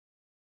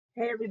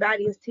Hey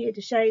everybody, it's Tia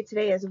DeShay.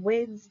 Today is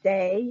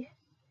Wednesday,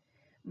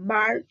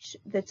 March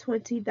the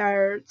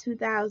 23rd,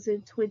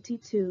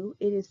 2022.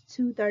 It is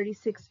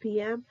 2:36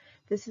 p.m.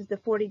 This is the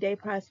 40-day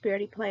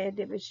prosperity plan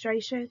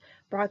demonstration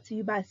brought to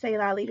you by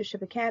Selah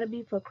Leadership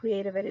Academy for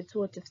Creative and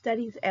Intuitive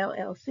Studies,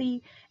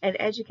 LLC, an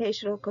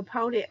educational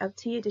component of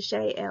Tia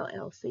DeShay,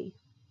 LLC.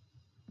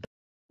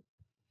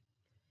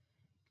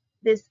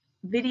 This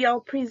video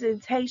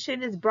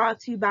presentation is brought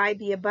to you by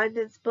The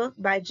Abundance Book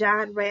by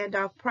John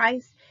Randolph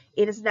Price.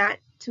 It is not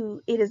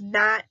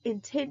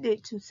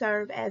intended to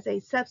serve as a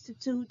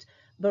substitute,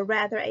 but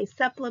rather a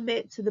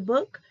supplement to the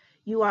book.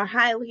 You are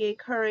highly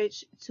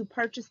encouraged to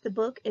purchase the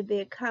book and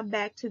then come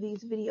back to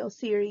these video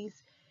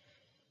series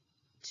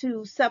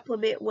to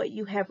supplement what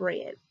you have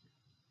read.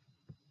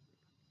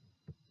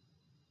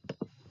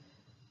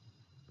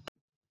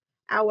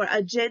 Our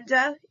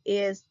agenda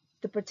is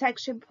the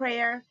protection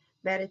prayer,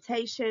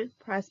 meditation,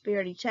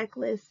 prosperity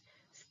checklist,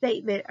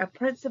 statement of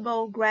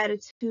principle,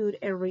 gratitude,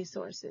 and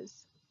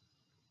resources.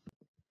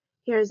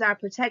 Here's our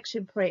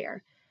protection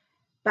prayer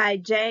by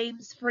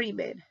James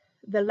Freeman.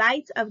 The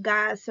light of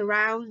God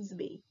surrounds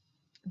me.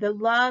 The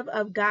love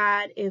of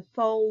God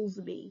enfolds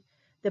me.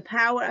 The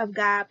power of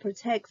God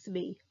protects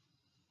me.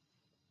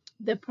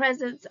 The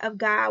presence of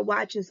God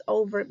watches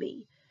over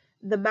me.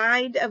 The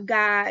mind of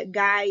God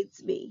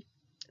guides me.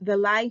 The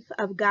life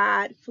of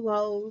God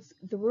flows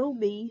through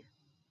me.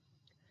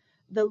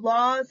 The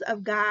laws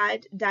of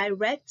God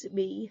direct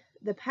me.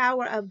 The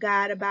power of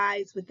God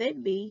abides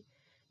within me.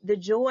 The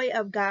joy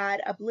of God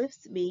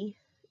uplifts me.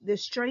 The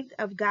strength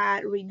of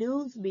God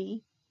renews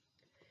me.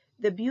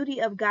 The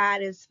beauty of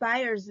God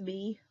inspires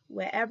me.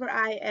 Wherever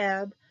I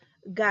am,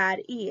 God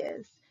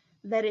is.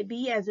 Let it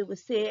be as it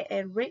was said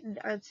and written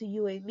unto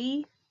you and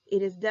me.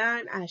 It is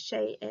done, Ashe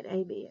and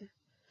Amen.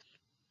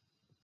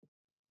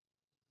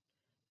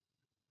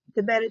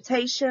 The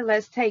meditation,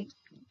 let's take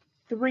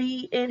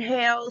 3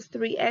 inhales,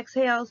 3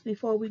 exhales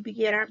before we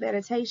begin our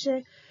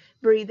meditation.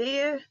 Breathe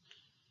in.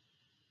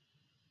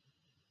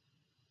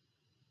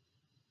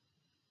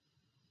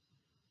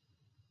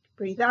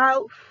 Breathe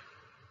out.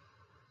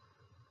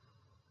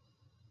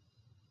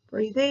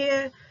 Breathe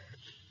in.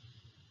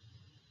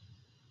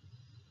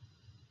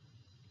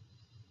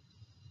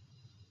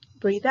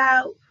 Breathe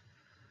out.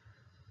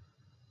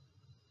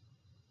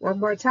 One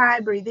more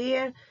time. Breathe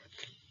in.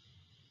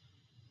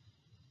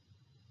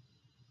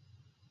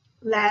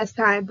 Last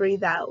time.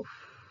 Breathe out.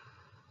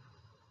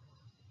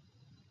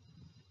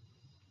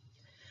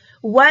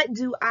 What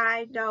do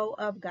I know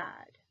of God?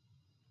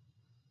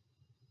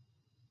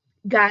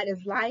 God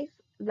is life.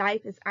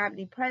 Life is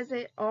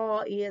omnipresent.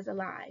 All is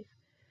alive.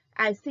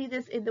 I see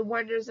this in the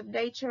wonders of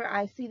nature.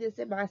 I see this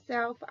in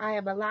myself. I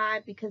am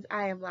alive because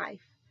I am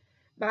life.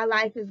 My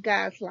life is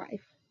God's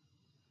life.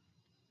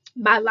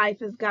 My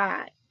life is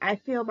God. I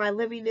feel my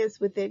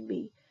livingness within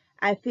me.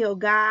 I feel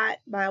God.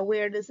 My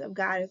awareness of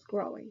God is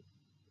growing.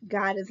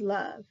 God is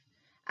love.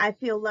 I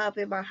feel love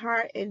in my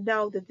heart and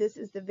know that this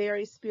is the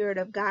very spirit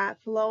of God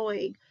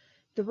flowing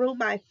through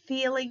my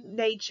feeling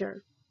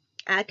nature.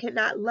 I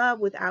cannot love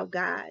without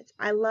God.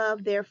 I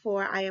love,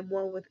 therefore I am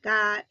one with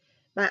God.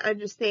 My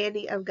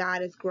understanding of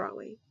God is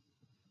growing.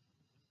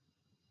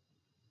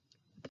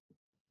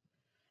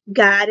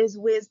 God is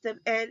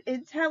wisdom and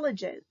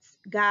intelligence.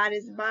 God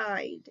is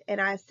mind, and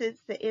I sense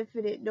the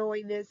infinite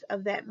knowingness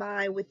of that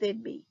mind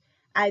within me.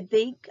 I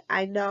think,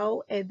 I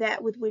know, and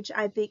that with which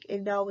I think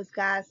and know is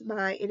God's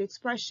mind in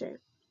expression.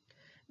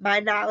 My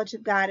knowledge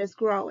of God is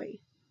growing.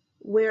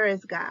 Where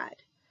is God?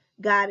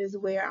 God is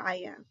where I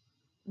am.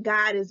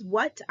 God is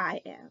what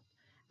I am.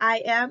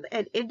 I am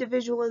an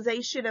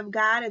individualization of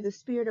God, and the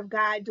Spirit of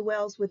God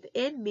dwells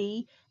within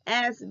me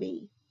as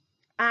me.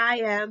 I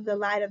am the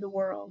light of the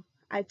world.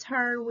 I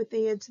turn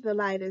within to the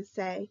light and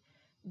say,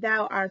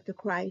 Thou art the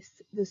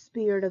Christ, the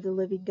Spirit of the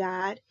living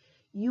God.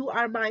 You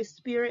are my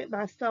spirit,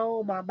 my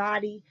soul, my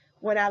body.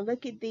 When I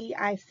look at thee,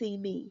 I see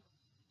me,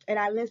 and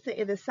I listen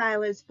in the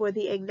silence for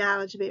the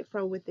acknowledgement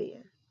from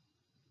within.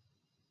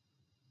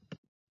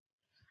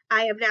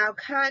 I am now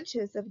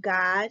conscious of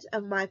God,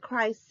 of my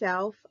Christ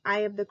self.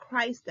 I am the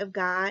Christ of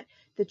God,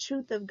 the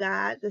truth of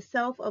God, the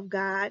self of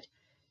God.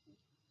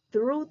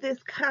 Through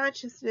this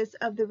consciousness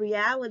of the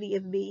reality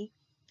of me,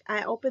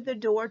 I open the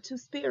door to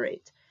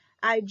spirit.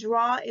 I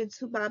draw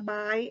into my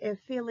mind and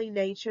feeling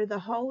nature the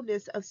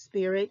wholeness of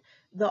spirit,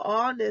 the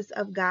allness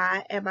of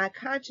God, and my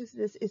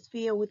consciousness is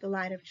filled with the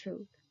light of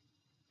truth.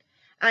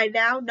 I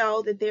now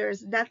know that there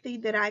is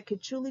nothing that I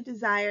could truly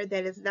desire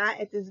that is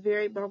not at this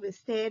very moment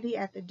standing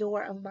at the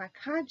door of my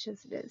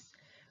consciousness,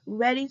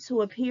 ready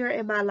to appear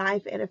in my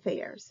life and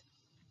affairs.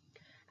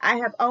 I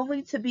have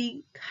only to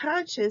be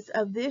conscious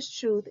of this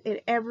truth,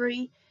 and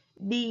every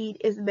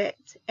need is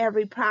met,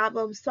 every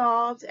problem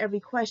solved, every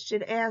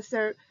question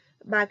answered.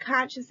 My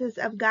consciousness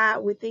of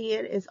God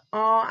within is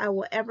all I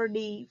will ever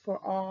need for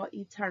all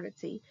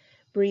eternity.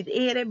 Breathe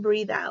in and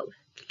breathe out.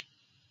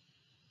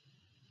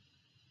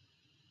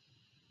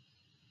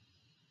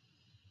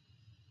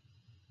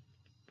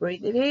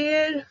 Breathe it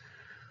in,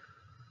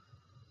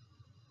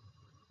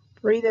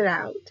 breathe it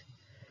out.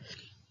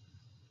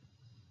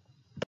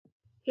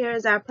 Here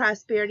is our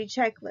prosperity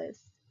checklist.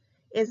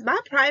 Is my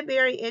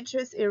primary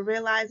interest in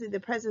realizing the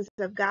presence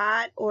of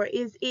God, or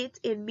is it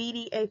in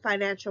meeting a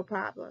financial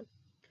problem?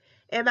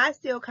 Am I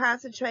still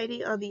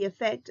concentrating on the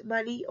effect,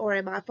 money, or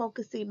am I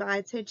focusing my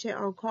attention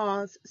on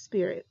cause,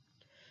 spirit?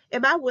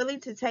 Am I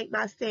willing to take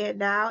my stand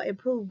now and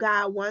prove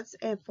God once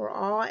and for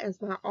all as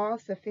my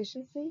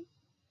all-sufficiency?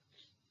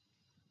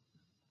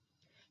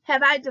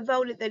 Have I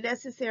devoted the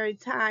necessary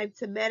time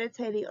to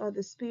meditating on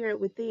the spirit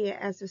within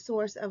as the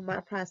source of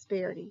my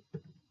prosperity?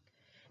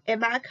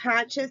 Am I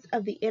conscious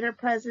of the inner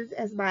presence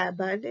as my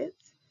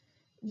abundance?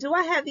 Do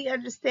I have the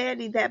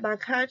understanding that my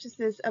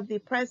consciousness of the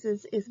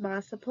presence is my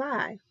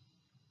supply?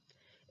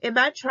 Am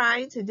I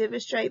trying to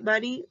demonstrate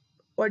money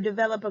or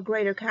develop a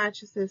greater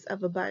consciousness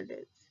of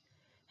abundance?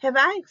 Have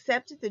I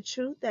accepted the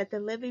truth that the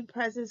living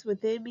presence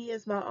within me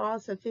is my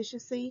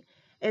all-sufficiency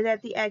and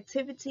that the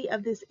activity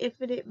of this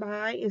infinite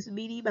mind is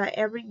meeting my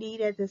every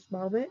need at this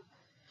moment?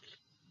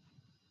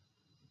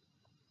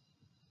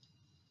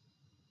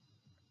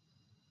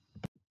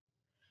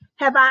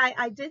 Have I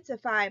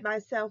identified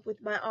myself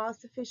with my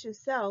all-sufficient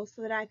self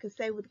so that I can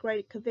say with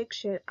great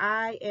conviction,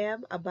 I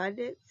am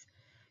abundance?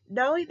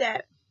 Knowing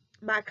that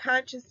my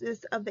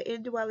consciousness of the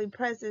indwelling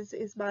presence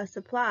is my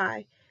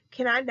supply,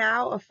 can I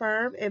now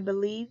affirm and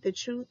believe the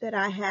truth that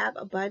I have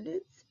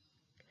abundance?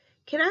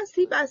 Can I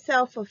see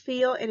myself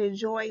fulfill and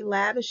enjoy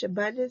lavish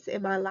abundance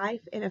in my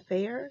life and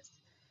affairs?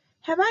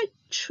 Have I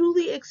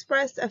truly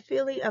expressed a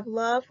feeling of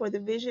love for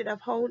the vision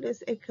of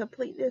wholeness and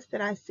completeness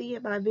that I see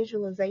in my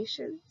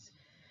visualizations?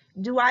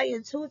 Do I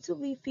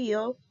intuitively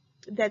feel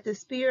that the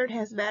Spirit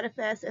has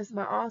manifest as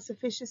my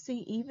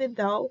all-sufficiency even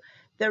though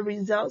the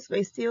results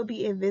may still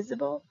be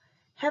invisible?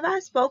 Have I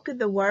spoken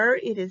the word,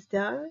 it is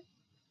done?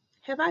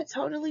 Have I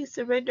totally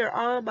surrendered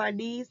all my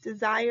needs,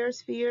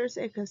 desires, fears,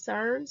 and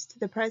concerns to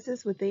the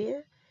presence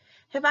within?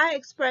 Have I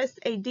expressed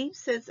a deep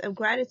sense of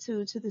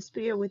gratitude to the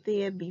Spirit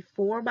within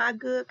before my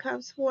good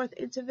comes forth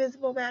into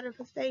visible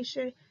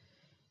manifestation?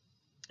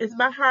 Is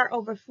my heart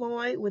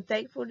overflowing with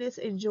thankfulness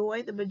and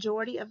joy the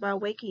majority of my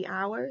waking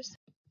hours?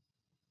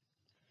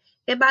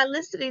 Am I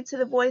listening to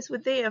the voice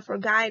within for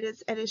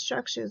guidance and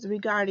instructions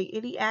regarding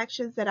any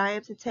actions that I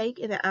am to take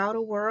in the outer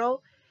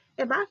world?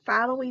 Am I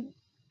following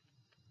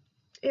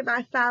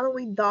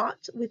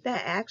thought with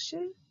that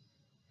action?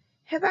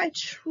 Have I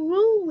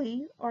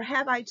truly or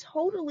have I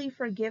totally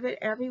forgiven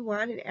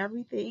everyone and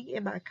everything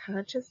in my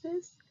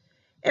consciousness?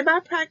 Am I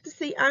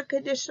practicing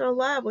unconditional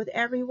love with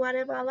everyone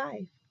in my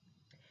life?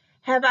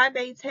 Have I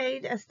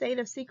maintained a state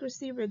of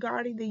secrecy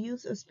regarding the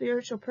use of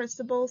spiritual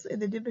principles in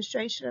the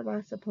demonstration of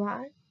my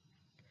supply?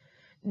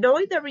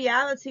 Knowing the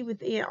reality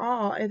within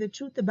all and the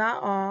truth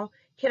about all,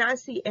 can I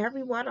see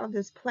everyone on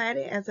this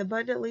planet as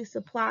abundantly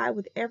supplied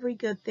with every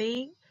good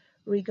thing,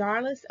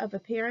 regardless of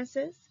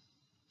appearances?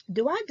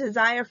 Do I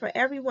desire for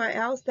everyone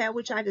else that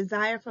which I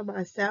desire for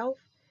myself?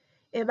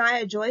 Am I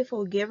a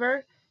joyful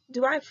giver?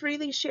 Do I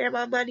freely share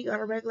my money on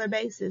a regular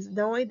basis,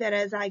 knowing that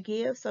as I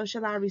give, so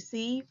shall I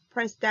receive,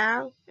 pressed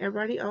down and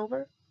running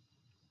over?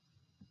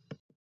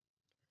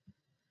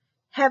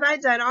 Have I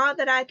done all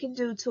that I can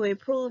do to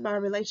improve my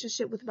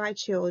relationship with my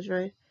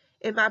children?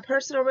 In my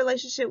personal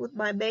relationship with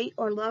my mate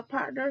or love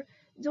partner,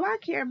 do I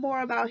care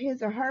more about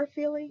his or her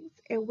feelings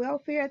and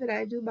welfare than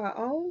I do my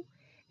own?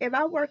 Am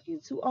I working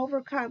to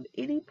overcome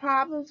any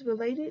problems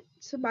related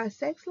to my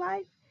sex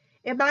life?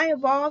 Am I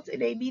involved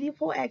in a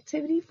meaningful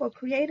activity for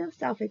creative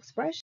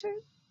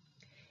self-expression?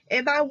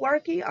 Am I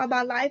working on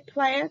my life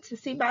plan to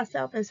see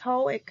myself as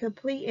whole and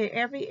complete in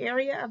every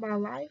area of my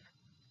life?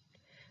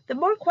 The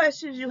more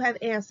questions you have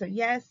answered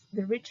yes,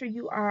 the richer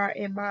you are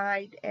in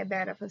mind and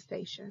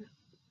manifestation.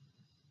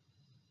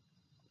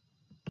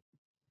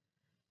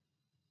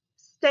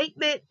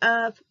 Statement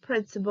of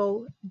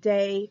Principle,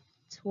 Day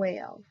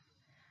 12.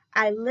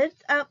 I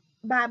lift up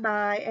my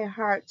mind and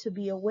heart to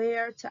be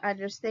aware, to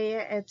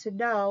understand, and to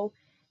know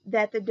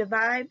that the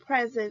divine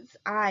presence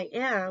I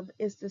am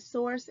is the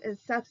source and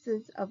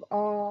substance of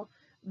all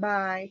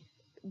my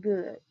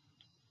good.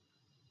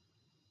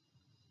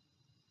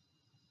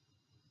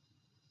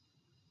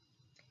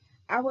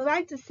 I would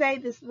like to say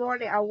this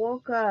morning I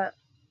woke up,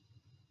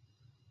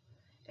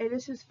 and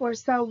this is for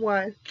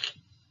someone.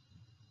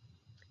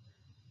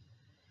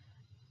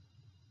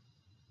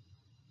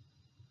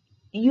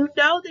 You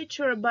know that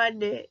you're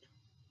abundant.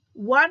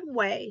 One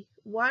way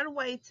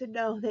to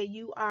know that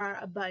you are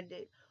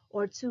abundant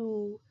or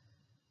to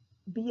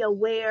be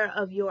aware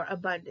of your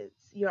abundance,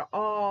 your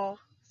all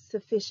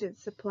sufficient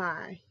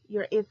supply,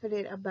 your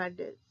infinite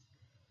abundance,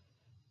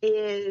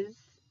 is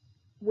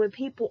when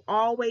people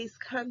always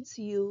come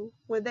to you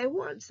when they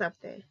want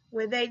something,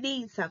 when they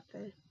need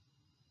something.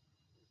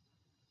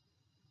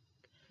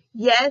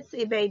 Yes,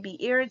 it may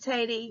be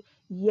irritating.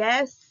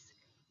 Yes,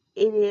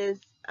 it is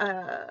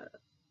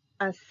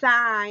a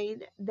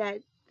sign that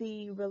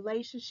the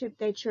relationship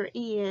that you're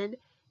in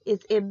is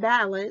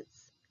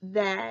imbalanced,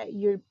 that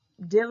you're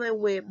dealing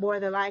with, more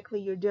than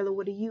likely, you're dealing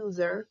with a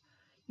user.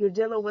 You're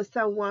dealing with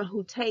someone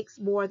who takes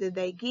more than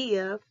they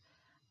give,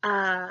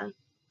 uh,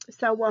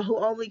 someone who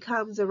only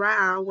comes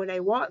around when they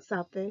want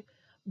something.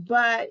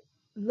 But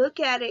look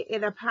at it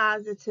in a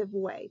positive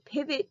way.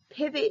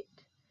 Pivot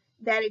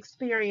that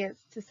experience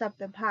to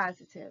something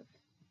positive.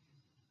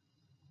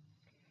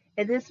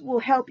 And this will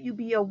help you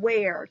be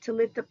aware, to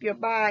lift up your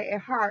mind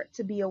and heart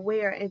to be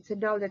aware and to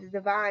know that the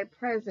divine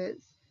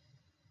presence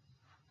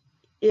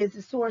is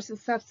the source and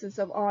substance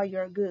of all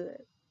your good.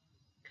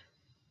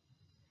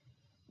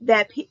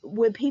 That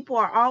when people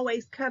are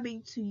always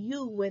coming to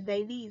you when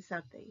they need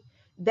something,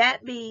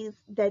 that means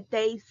that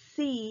they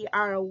see,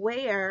 are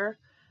aware,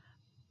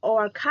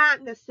 or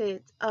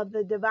cognizant of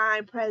the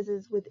divine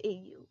presence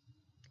within you.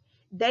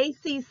 They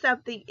see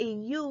something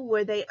in you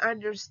where they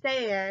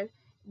understand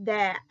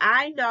that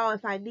I know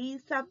if I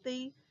need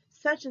something,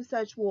 such and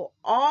such will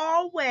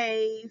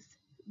always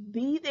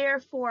be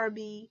there for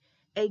me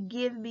and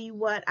give me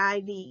what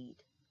I need.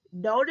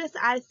 Notice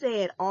I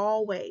said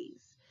always.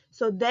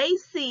 So they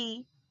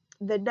see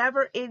the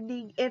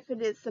never-ending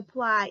infinite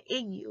supply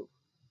in you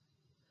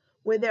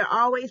when they're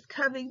always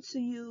coming to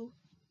you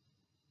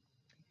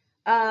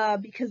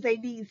because they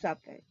need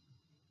something.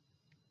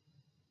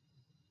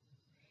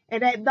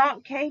 And that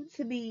thought came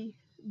to me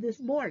this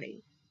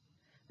morning.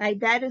 Like,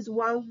 that is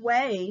one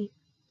way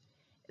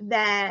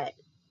that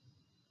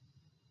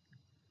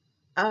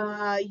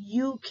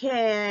you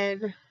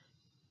can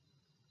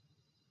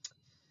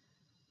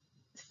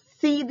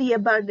see the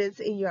abundance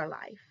in your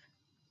life.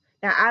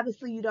 Now,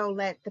 obviously, you don't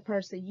let the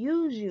person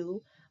use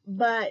you,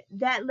 but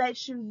that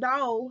lets you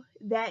know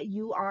that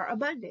you are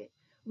abundant,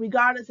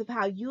 regardless of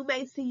how you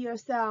may see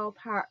yourself,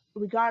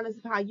 regardless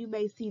of how you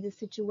may see the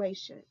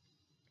situation.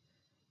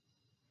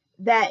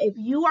 That if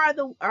you are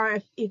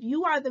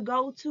the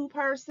go-to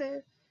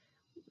person,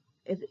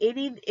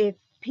 if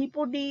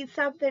people need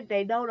something,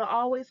 they know to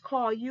always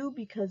call you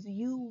because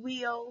you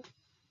will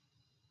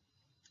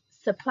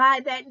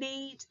supply that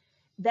need.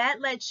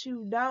 That lets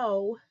you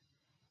know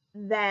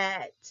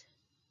that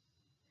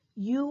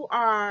you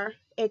are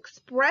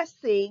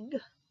expressing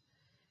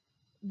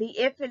the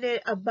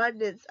infinite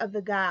abundance of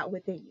the God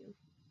within you.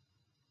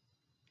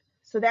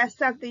 So that's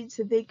something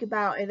to think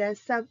about, and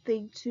that's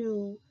something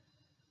to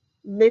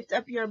lift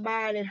up your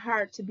mind and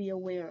heart to be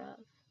aware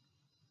of.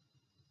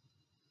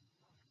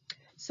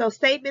 So,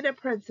 statement of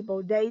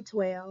principle, day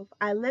 12.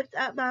 I lift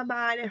up my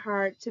mind and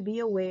heart to be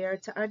aware,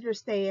 to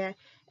understand,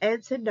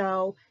 and to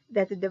know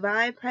that the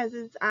divine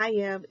presence I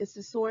am is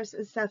the source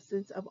and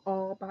substance of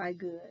all my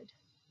good.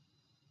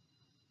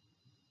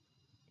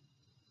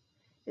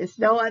 There's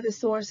no other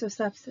source of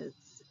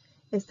substance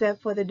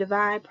except for the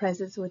divine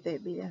presence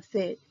within me. That's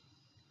it.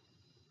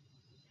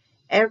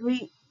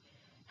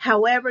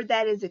 However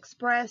that is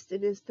expressed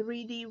in this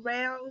 3D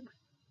realm,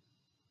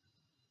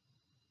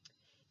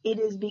 it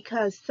is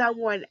because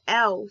someone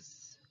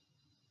else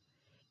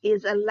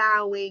is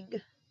allowing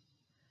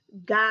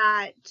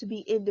God to be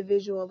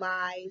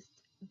individualized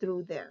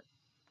through them.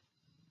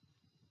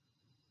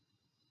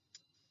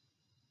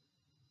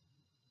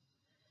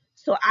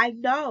 So I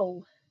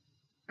know,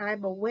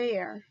 I'm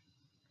aware,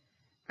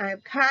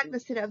 I'm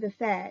cognizant of the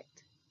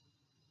fact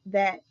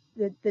that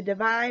the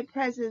divine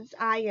presence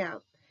I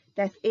am,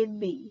 that's in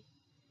me,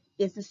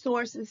 is the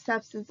source and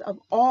substance of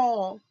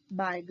all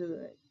my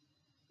good.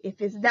 If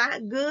it's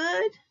not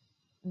good,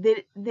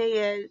 then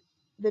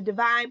the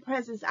divine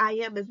presence I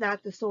am is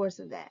not the source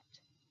of that.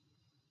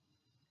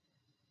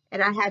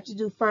 And I have to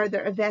do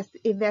further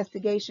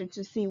investigation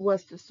to see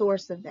what's the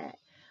source of that.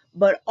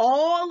 But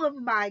all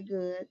of my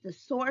good, the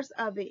source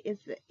of it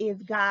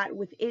is God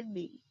within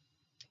me,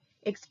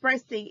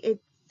 expressing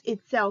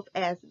itself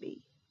as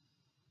me.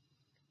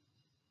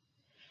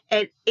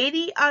 And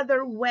any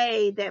other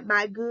way that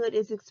my good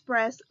is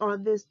expressed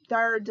on this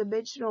third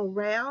dimensional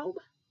realm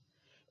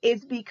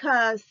is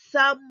because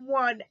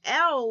someone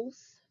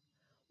else,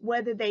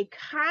 whether they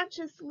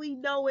consciously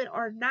know it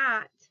or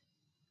not,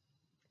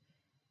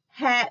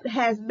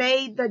 has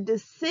made the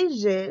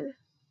decision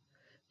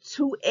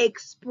to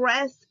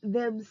express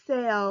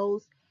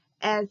themselves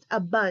as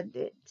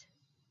abundant,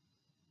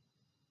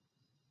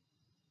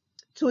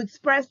 to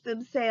express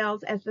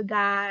themselves as the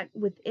God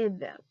within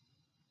them.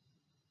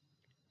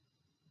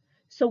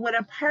 So when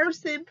a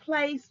person,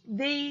 place,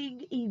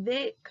 thing,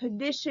 event,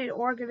 condition,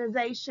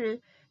 organization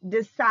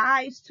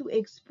decides to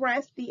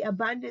express the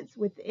abundance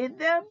within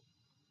them,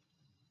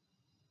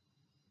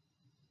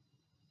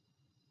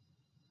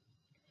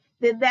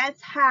 then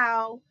that's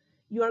how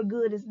your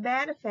good is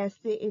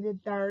manifested in the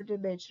third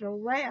dimensional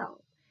realm.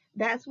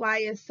 That's why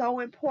it's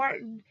so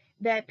important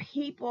that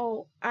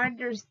people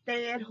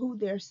understand who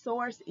their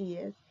source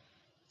is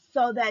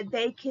so that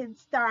they can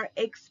start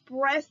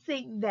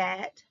expressing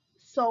that,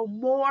 so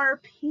more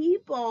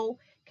people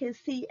can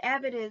see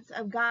evidence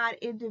of God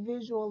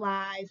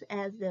individualized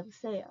as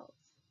themselves.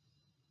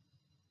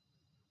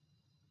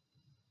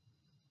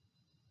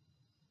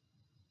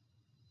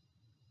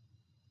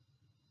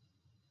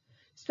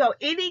 So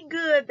any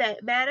good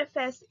that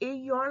manifests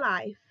in your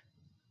life,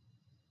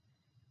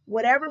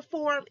 whatever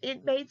form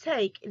it may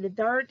take in the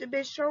third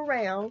dimensional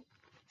realm,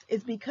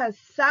 is because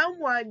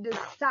someone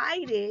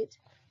decided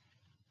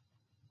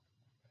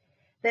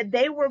that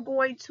they were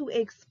going to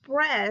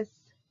express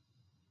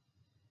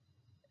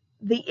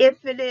the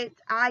infinite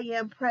I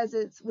am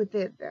presence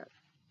within them.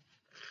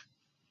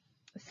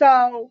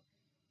 So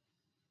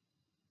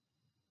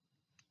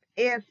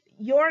if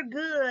your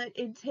good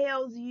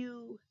entails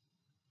you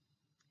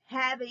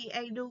having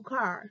a new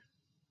car,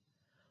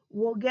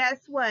 well, guess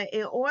what?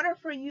 In order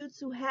for you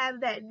to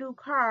have that new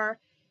car,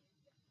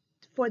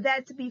 for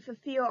that to be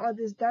fulfilled on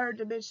this third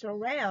dimensional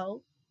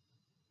realm,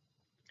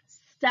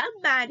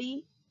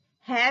 somebody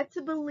had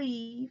to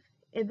believe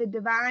in the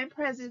divine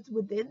presence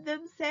within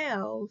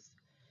themselves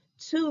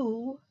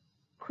to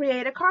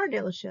create a car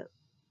dealership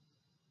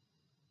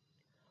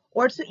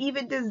or to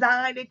even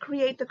design and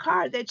create the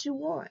car that you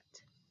want.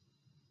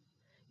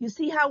 You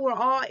see how we're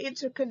all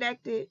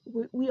interconnected?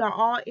 We are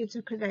all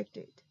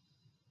interconnected.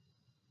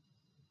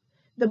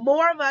 The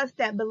more of us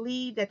that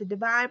believe that the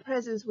divine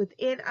presence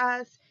within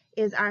us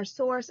is our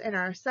source and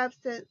our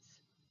substance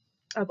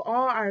of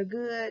all our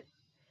good,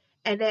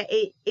 and that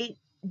it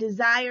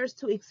desires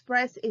to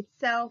express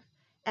itself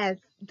as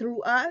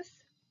through us,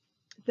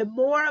 the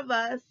more of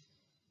us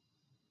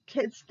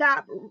can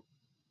stop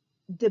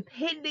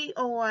depending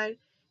on,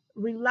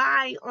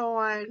 relying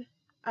on,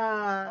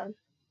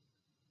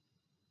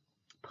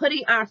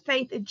 putting our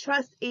faith and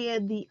trust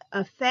in the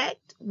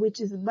effect, which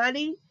is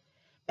money,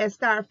 and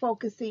start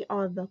focusing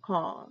on the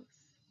cause.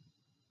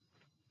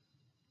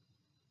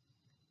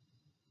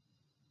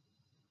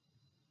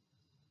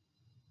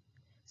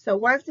 So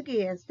once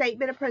again,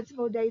 statement of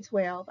principle, day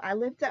 12. I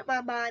lift up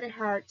my mind and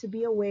heart to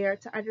be aware,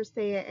 to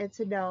understand, and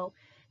to know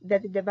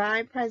that the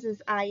divine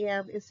presence I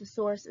am is the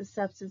source and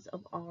substance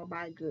of all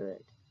my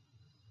good.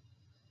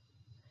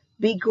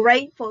 Be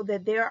grateful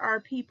that there are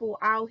people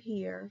out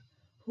here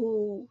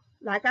who,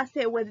 like I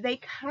said, whether they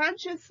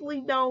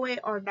consciously know it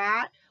or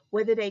not,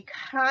 whether they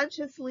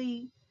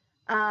consciously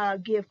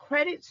give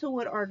credit to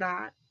it or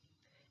not,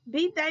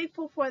 be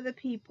thankful for the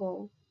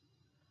people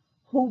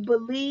who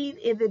believe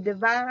in the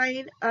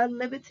divine,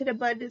 unlimited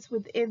abundance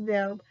within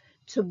them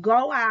to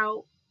go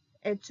out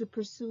and to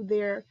pursue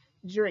their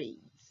dreams.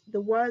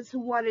 The ones who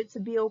wanted to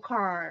build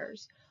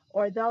cars,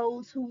 or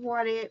those who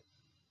wanted,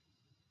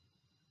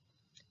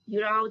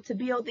 to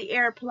build the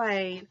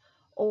airplane,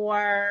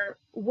 or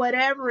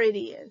whatever it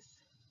is.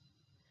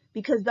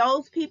 Because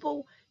those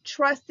people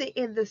trusted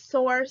in the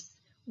source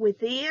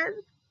within,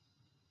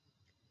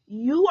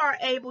 you are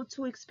able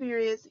to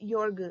experience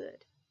your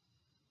good.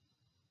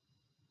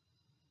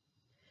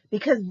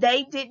 Because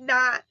they did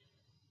not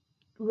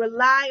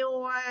rely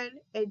on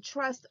and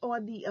trust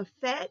on the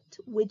effect,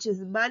 which is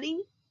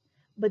money,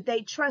 but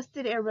they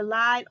trusted and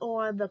relied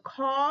on the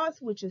cause,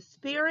 which is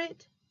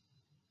spirit.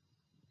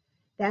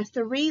 That's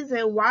the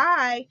reason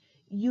why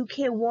you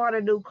can want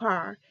a new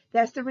car.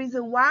 That's the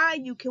reason why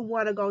you can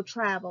want to go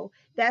travel.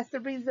 That's the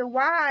reason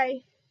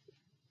why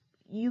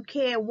you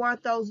can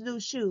want those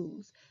new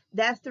shoes.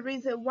 That's the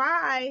reason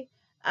why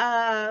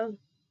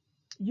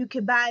you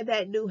can buy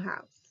that new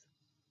house.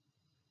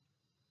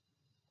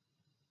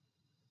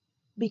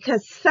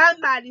 Because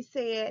somebody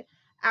said,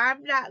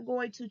 I'm not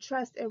going to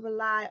trust and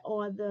rely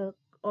on the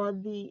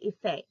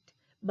effect,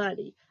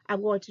 money.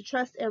 I'm going to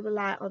trust and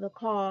rely on the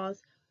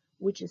cause,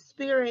 which is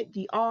spirit,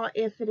 the all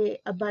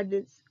infinite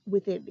abundance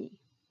within me.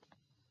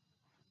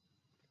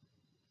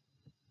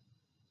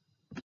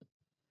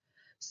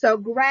 So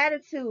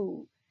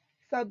gratitude.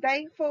 So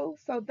thankful,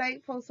 so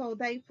thankful, so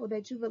thankful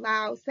that you've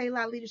allowed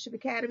Selah Leadership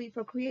Academy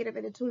for Creative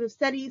and Intuitive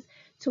Studies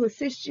to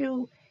assist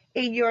you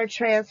in your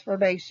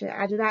transformation.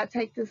 I do not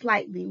take this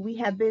lightly. We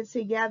have been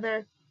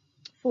together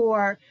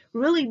for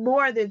really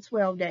more than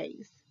 12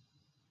 days,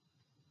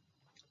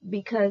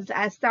 because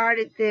I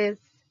started this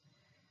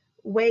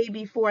way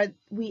before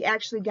we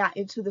actually got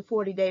into the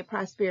 40-day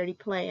prosperity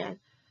plan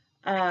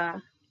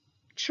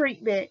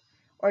treatment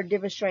or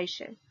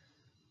demonstration.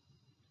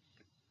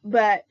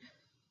 But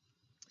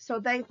so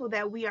thankful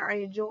that we are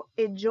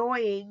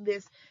enjoying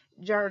this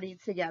journey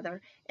together,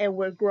 and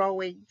we're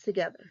growing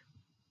together.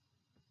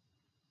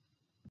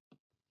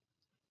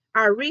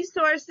 Our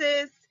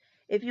resources,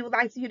 if you would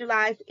like to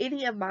utilize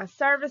any of my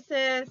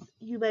services,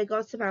 you may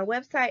go to my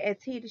website at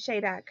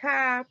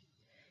tiadeshay.com.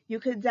 You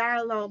can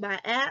download my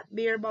app,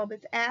 Mirror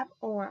Moments app,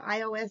 on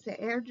iOS and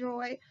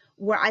Android,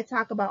 where I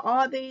talk about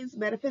all things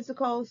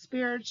metaphysical,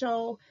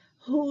 spiritual,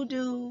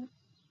 hoodoo,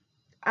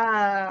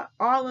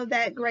 all of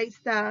that great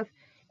stuff.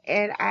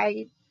 And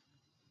I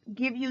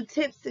give you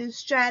tips and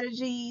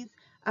strategies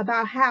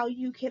about how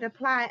you can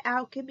apply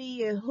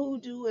alchemy and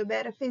hoodoo and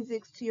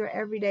metaphysics to your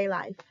everyday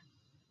life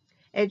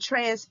and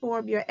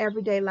transform your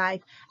everyday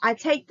life. I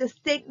take the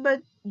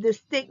stigmatism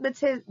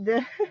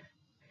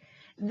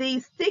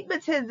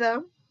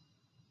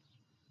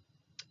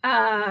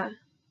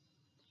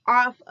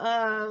off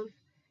of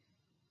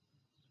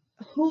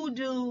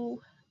hoodoo,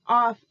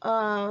 off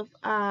of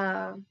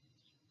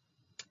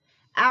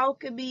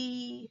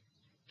alchemy,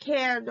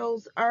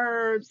 candles,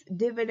 herbs,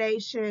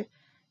 divination.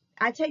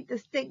 I take the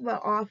stigma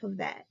off of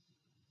that,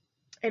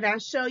 and I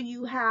show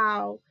you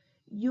how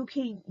you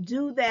can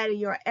do that in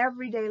your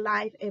everyday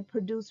life and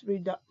produce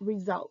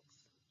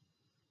results.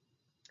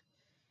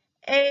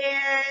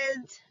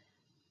 And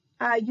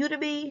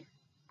Udemy,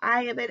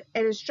 I am an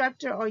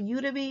instructor on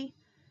Udemy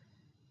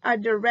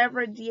under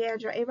Reverend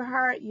Deandra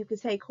Aberhart. You can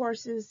take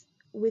courses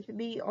with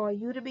me on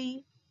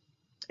Udemy.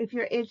 If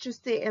you're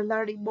interested in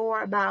learning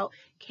more about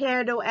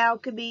candle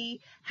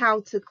alchemy,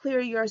 how to clear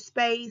your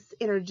space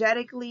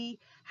energetically,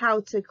 how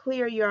to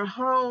clear your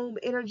home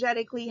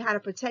energetically, how to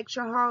protect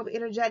your home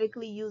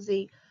energetically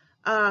using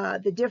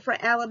the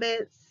different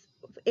elements,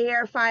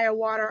 air, fire,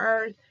 water,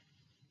 earth.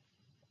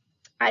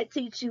 I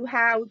teach you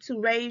how to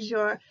raise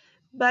your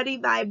money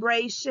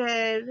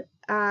vibration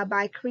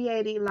by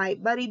creating like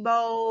money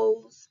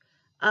bowls,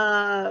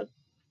 body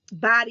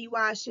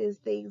washes,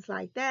 things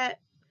like that.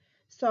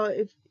 So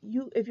if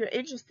you're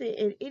interested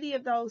in any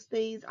of those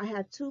things, I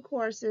have 2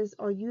 courses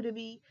on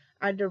Udemy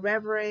under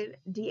Reverend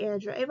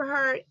Deandra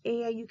Aberhart,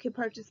 and you can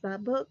purchase my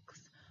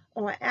books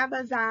on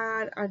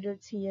Amazon under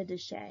Tia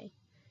DeShay.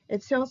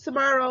 Until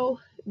tomorrow,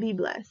 be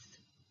blessed.